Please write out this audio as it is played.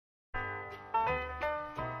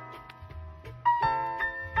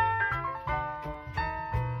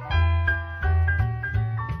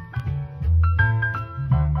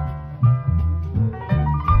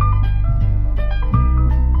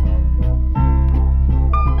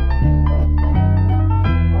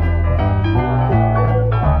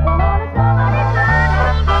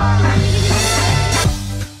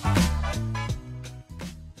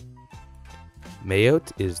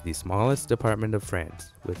Mayotte is the smallest department of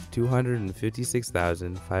France, with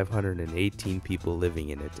 256,518 people living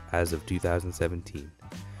in it as of 2017.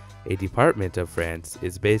 A department of France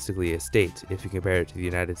is basically a state if you compare it to the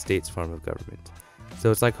United States form of government,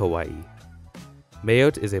 so it's like Hawaii.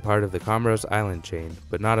 Mayotte is a part of the Comoros island chain,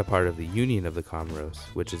 but not a part of the Union of the Comoros,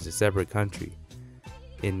 which is a separate country.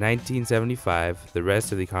 In 1975, the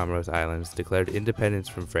rest of the Comoros Islands declared independence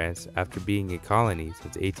from France after being a colony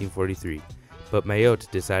since 1843, but Mayotte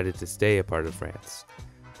decided to stay a part of France.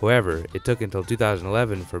 However, it took until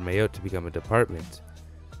 2011 for Mayotte to become a department.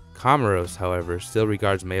 Comoros, however, still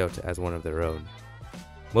regards Mayotte as one of their own.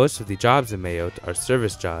 Most of the jobs in Mayotte are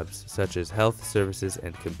service jobs, such as health services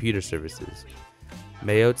and computer services.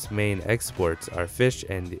 Mayotte's main exports are fish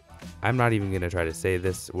and I'm not even going to try to say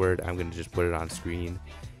this word, I'm going to just put it on screen.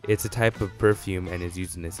 It's a type of perfume and is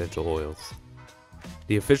used in essential oils.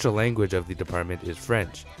 The official language of the department is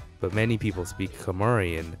French, but many people speak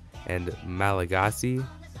Comorian and Malagasy.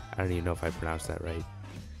 I don't even know if I pronounced that right.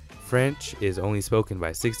 French is only spoken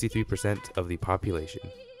by 63% of the population.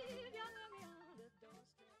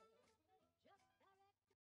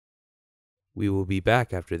 We will be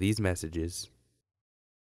back after these messages.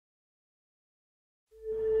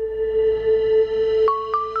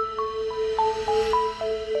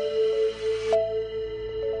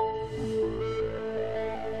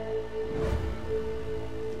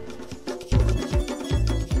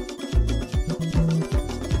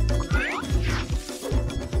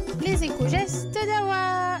 Les éco-gestes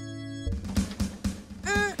d'Awa.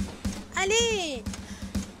 Allez,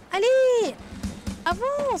 allez,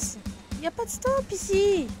 avance. Y a pas de stop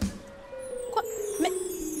ici. Quoi? Mais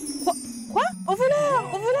quoi? Au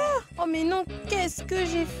voleur, au voleur. Oh mais non, qu'est-ce que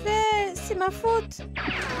j'ai fait? C'est ma faute.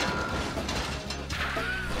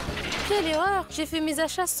 Quelle erreur! J'ai fait mes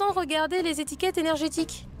achats sans regarder les étiquettes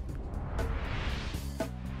énergétiques.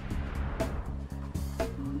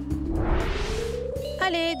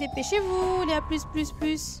 Allez, dépêchez-vous, les A+++.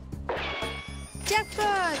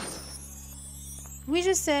 Jackpot! Oui,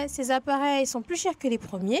 je sais, ces appareils sont plus chers que les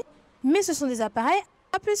premiers, mais ce sont des appareils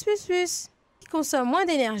A+++, qui consomment moins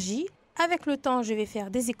d'énergie. Avec le temps, je vais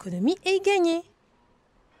faire des économies et y gagner.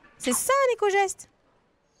 C'est ça un éco-geste.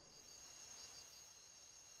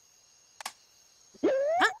 Hein?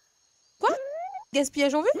 Quoi?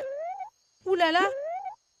 Gaspillage en vue? Ouh là là!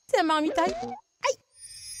 C'est un marmitaille. Aïe!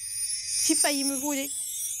 J'ai failli me brûler.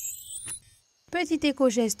 Petit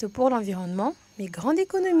éco-geste pour l'environnement, mais grande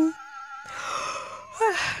économie.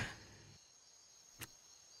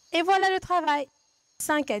 Et voilà le travail.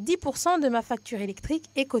 5 à 10% de ma facture électrique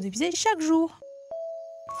économisée chaque jour.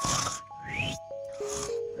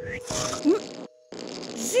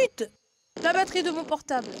 Zut! La batterie de mon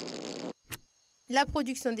portable. La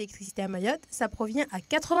production d'électricité à Mayotte, ça provient à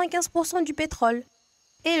 95% du pétrole.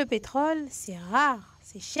 Et le pétrole, c'est rare,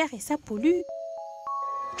 c'est cher et ça pollue.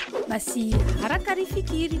 Basi harakari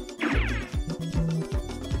fikiri.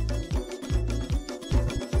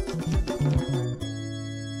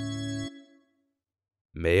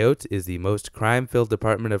 Mayotte is the most crime-filled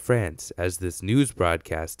department of France, as this news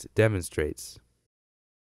broadcast demonstrates.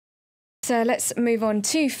 So let's move on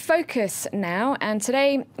to focus now, and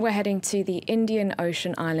today we're heading to the Indian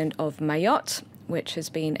Ocean island of Mayotte, which has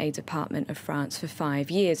been a department of France for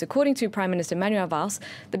 5 years. According to Prime Minister Manuel Valls,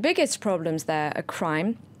 the biggest problems there are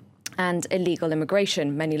crime and illegal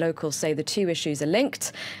immigration. Many locals say the two issues are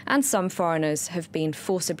linked, and some foreigners have been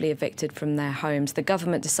forcibly evicted from their homes. The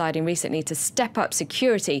government deciding recently to step up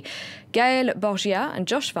security. Gaël Borgia and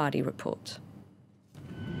Josh Vardy report.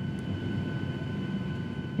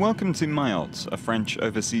 Welcome to Mayotte, a French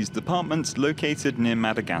overseas department located near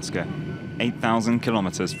Madagascar, 8,000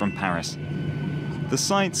 kilometers from Paris. The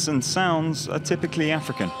sights and sounds are typically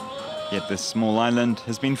African, yet this small island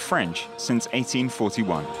has been French since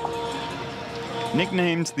 1841.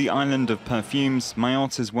 Nicknamed the Island of Perfumes,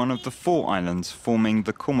 Mayotte is one of the 4 islands forming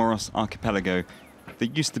the Comoros archipelago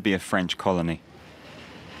that used to be a French colony.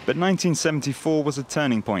 But 1974 was a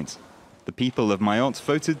turning point. The people of Mayotte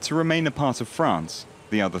voted to remain a part of France.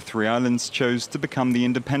 The other 3 islands chose to become the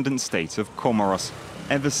independent state of Comoros.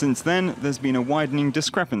 Ever since then, there's been a widening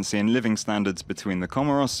discrepancy in living standards between the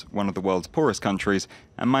Comoros, one of the world's poorest countries,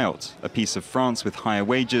 and Mayotte, a piece of France with higher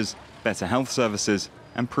wages, better health services,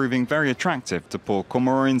 and proving very attractive to poor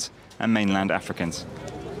Comorians and mainland Africans.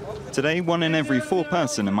 Today, 1 in every 4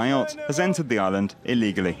 person in Mayotte has entered the island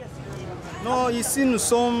illegally.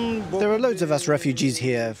 There are loads of us refugees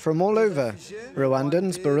here, from all over.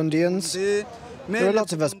 Rwandans, Burundians. There are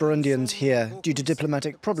lots of us Burundians here due to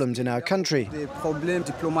diplomatic problems in our country. I earn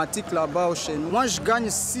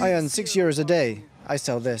 €6 a day. I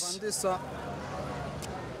sell this.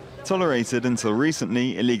 Tolerated until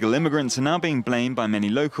recently, illegal immigrants are now being blamed by many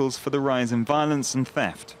locals for the rise in violence and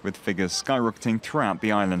theft, with figures skyrocketing throughout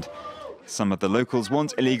the island. Some of the locals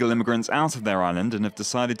want illegal immigrants out of their island and have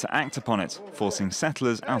decided to act upon it, forcing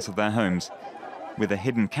settlers out of their homes. With a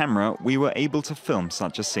hidden camera, we were able to film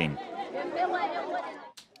such a scene.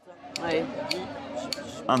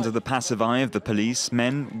 Under the passive eye of the police,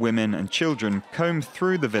 men, women and children comb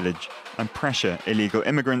through the village and pressure illegal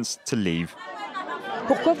immigrants to leave.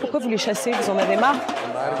 Pourquoi vous les chassez? Vous en avez marre?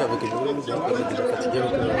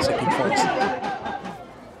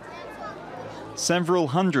 Several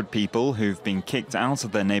hundred people who've been kicked out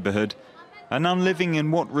of their neighborhood are now living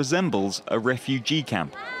in what resembles a refugee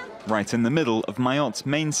camp, right in the middle of Mayotte's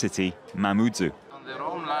main city, Mamoudzou.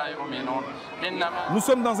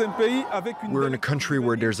 We're in a country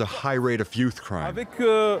where there's a high rate of youth crime,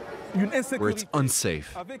 where it's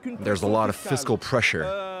unsafe. There's a lot of fiscal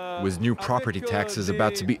pressure, with new property taxes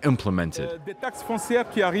about to be implemented.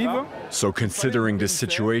 So considering this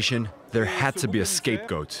situation, there had to be a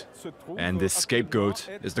scapegoat. And this scapegoat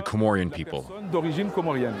is the Comorian people.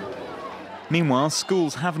 Meanwhile,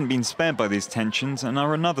 schools haven't been spared by these tensions and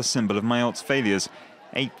are another symbol of Mayotte's failures.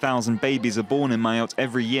 8,000 babies are born in Mayotte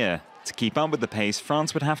every year. To keep up with the pace,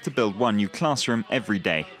 France would have to build one new classroom every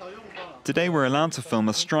day. Today we're allowed to film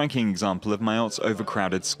a striking example of Mayotte's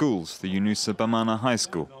overcrowded schools, the Yunusa Bamana High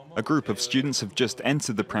School. A group of students have just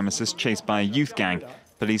entered the premises chased by a youth gang.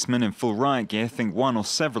 Policemen in full riot gear think one or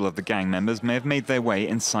several of the gang members may have made their way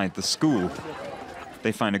inside the school.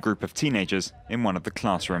 They find a group of teenagers in one of the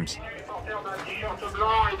classrooms.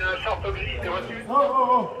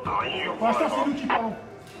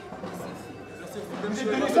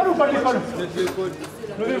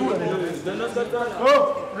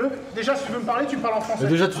 Déjà, si tu veux me parler, tu parles en français.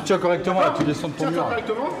 Déjà, tu tiens correctement, là, tu descends de ton mur.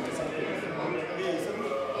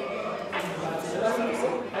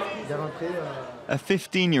 A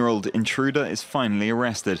 15-year-old intruder is finally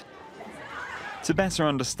arrested. To better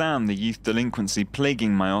understand the youth delinquency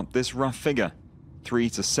plaguing Mayotte, this rough figure: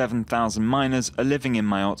 3,000 to 7,000 minors are living in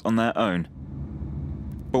Mayotte on their own.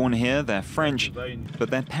 Born here, they're French, but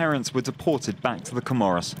their parents were deported back to the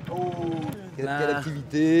Comoros.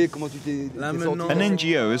 An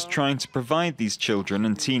NGO is trying to provide these children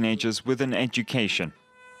and teenagers with an education.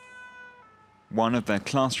 One of their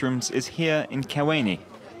classrooms is here in Kaweni,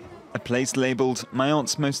 a place labelled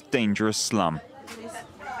Mayotte's most dangerous slum.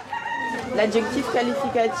 L'adjectif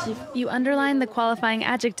qualificatif. You underline the qualifying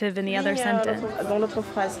adjective in the other sentence. Dans l'autre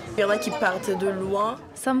phrase. Il y en a qui partent de loin.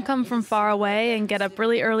 Some come from far away and get up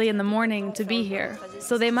really early in the morning to be here,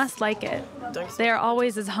 so they must like it. They are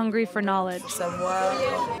always as hungry for knowledge.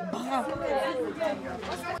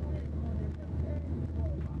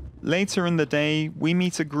 Later in the day, we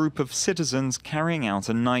meet a group of citizens carrying out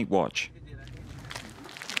a night watch.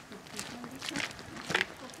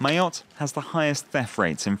 Mayotte has the highest theft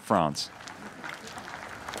rates in France.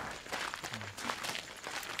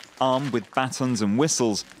 Armed with batons and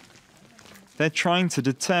whistles, they're trying to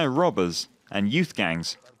deter robbers and youth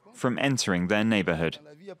gangs from entering their neighborhood.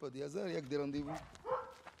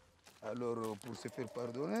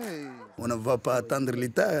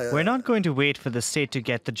 We're not going to wait for the state to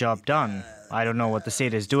get the job done. I don't know what the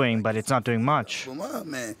state is doing, but it's not doing much.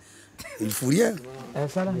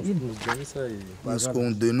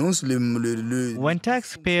 When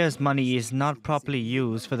taxpayers' money is not properly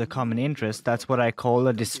used for the common interest, that's what I call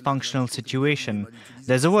a dysfunctional situation.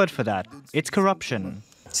 There's a word for that. It's corruption.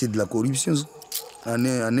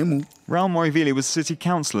 Raoul Morivili was city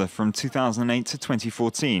councillor from 2008 to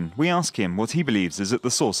 2014. We ask him what he believes is at the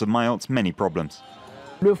source of Mayotte's many problems.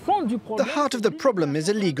 The heart of the problem is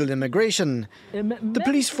illegal immigration. The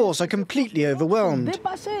police force are completely overwhelmed.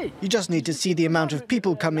 You just need to see the amount of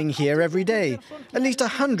people coming here every day. At least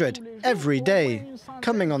 100 every day,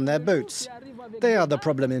 coming on their boats. They are the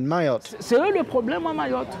problem in Mayotte.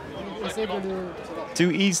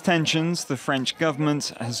 To ease tensions, the French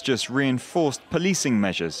government has just reinforced policing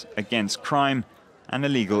measures against crime and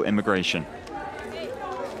illegal immigration.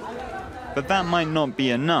 But that might not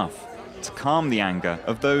be enough to calm the anger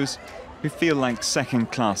of those who feel like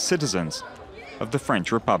second-class citizens of the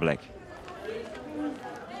French Republic.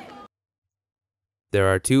 There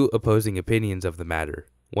are two opposing opinions of the matter.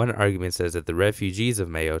 One argument says that the refugees of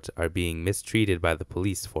Mayotte are being mistreated by the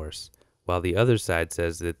police force, while the other side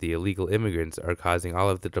says that the illegal immigrants are causing all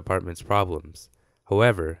of the department's problems.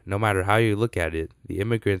 However, no matter how you look at it, the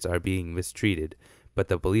immigrants are being mistreated, but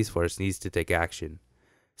the police force needs to take action.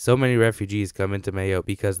 So many refugees come into Mayotte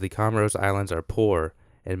because the Comoros Islands are poor,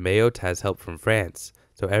 and Mayotte has help from France,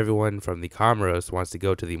 so everyone from the Comoros wants to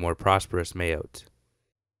go to the more prosperous Mayotte.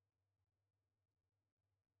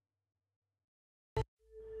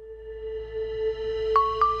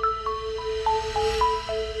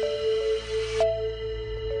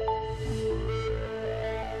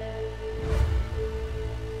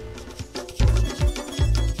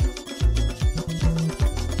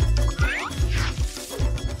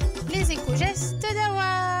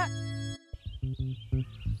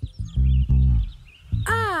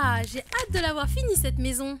 j'ai hâte de l'avoir fini cette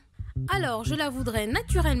maison. Alors, je la voudrais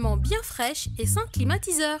naturellement bien fraîche et sans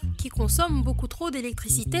climatiseur, qui consomme beaucoup trop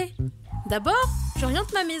d'électricité. D'abord,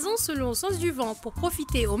 j'oriente ma maison selon le sens du vent pour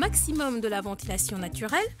profiter au maximum de la ventilation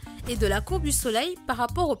naturelle et de la courbe du soleil par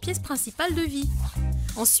rapport aux pièces principales de vie.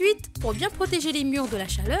 Ensuite, pour bien protéger les murs de la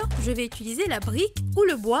chaleur, je vais utiliser la brique ou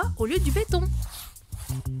le bois au lieu du béton.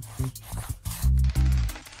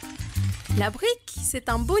 La brique, c'est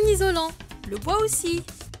un bon isolant, le bois aussi.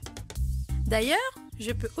 D'ailleurs,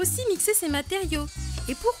 je peux aussi mixer ces matériaux.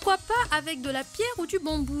 Et pourquoi pas avec de la pierre ou du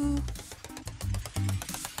bambou?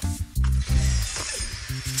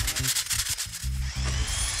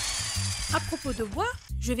 À propos de bois,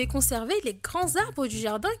 je vais conserver les grands arbres du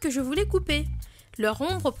jardin que je voulais couper. Leur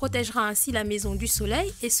ombre protégera ainsi la maison du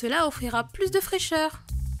soleil et cela offrira plus de fraîcheur.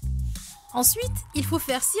 Ensuite, il faut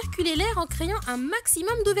faire circuler l'air en créant un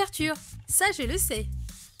maximum d'ouvertures. Ça, je le sais.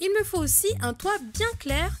 Il me faut aussi un toit bien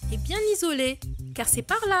clair et bien isolé, car c'est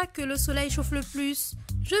par là que le soleil chauffe le plus.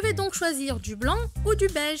 Je vais donc choisir du blanc ou du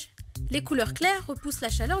beige. Les couleurs claires repoussent la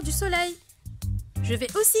chaleur du soleil. Je vais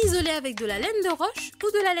aussi isoler avec de la laine de roche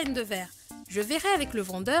ou de la laine de verre. Je verrai avec le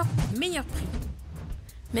vendeur le meilleur prix.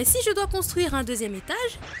 Mais si je dois construire un deuxième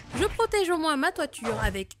étage, je protège au moins ma toiture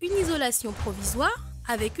avec une isolation provisoire,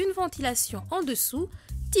 avec une ventilation en dessous,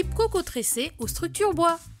 type coco tressé ou structure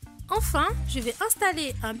bois. Enfin, je vais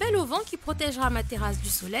installer un bel auvent qui protégera ma terrasse du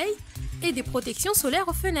soleil et des protections solaires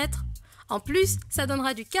aux fenêtres. En plus, ça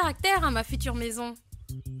donnera du caractère à ma future maison.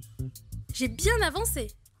 J'ai bien avancé.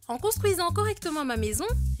 En construisant correctement ma maison,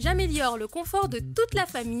 j'améliore le confort de toute la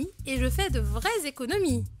famille et je fais de vraies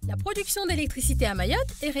économies. La production d'électricité à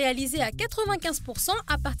Mayotte est réalisée à 95%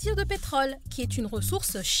 à partir de pétrole, qui est une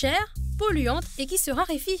ressource chère, polluante et qui se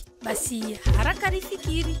raréfie. Basi harakari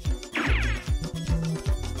fikiri.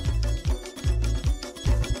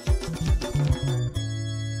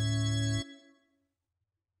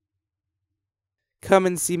 Come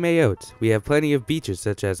and see Mayotte. We have plenty of beaches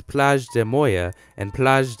such as Plage de Moya and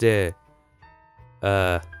Plage de...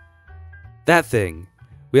 that thing.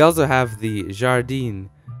 We also have the Jardin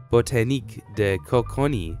Botanique de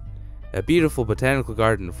Coconi, a beautiful botanical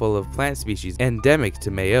garden full of plant species endemic to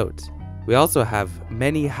Mayotte. We also have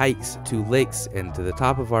many hikes to lakes and to the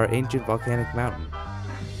top of our ancient volcanic mountain.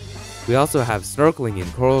 We also have snorkeling in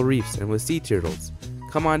coral reefs and with sea turtles.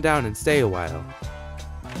 Come on down and stay a while.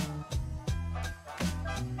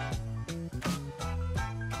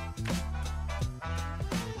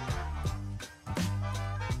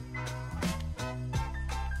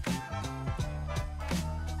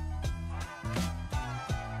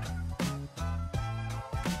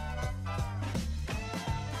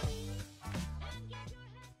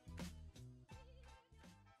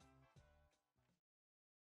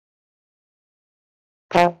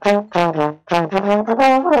 Thank you.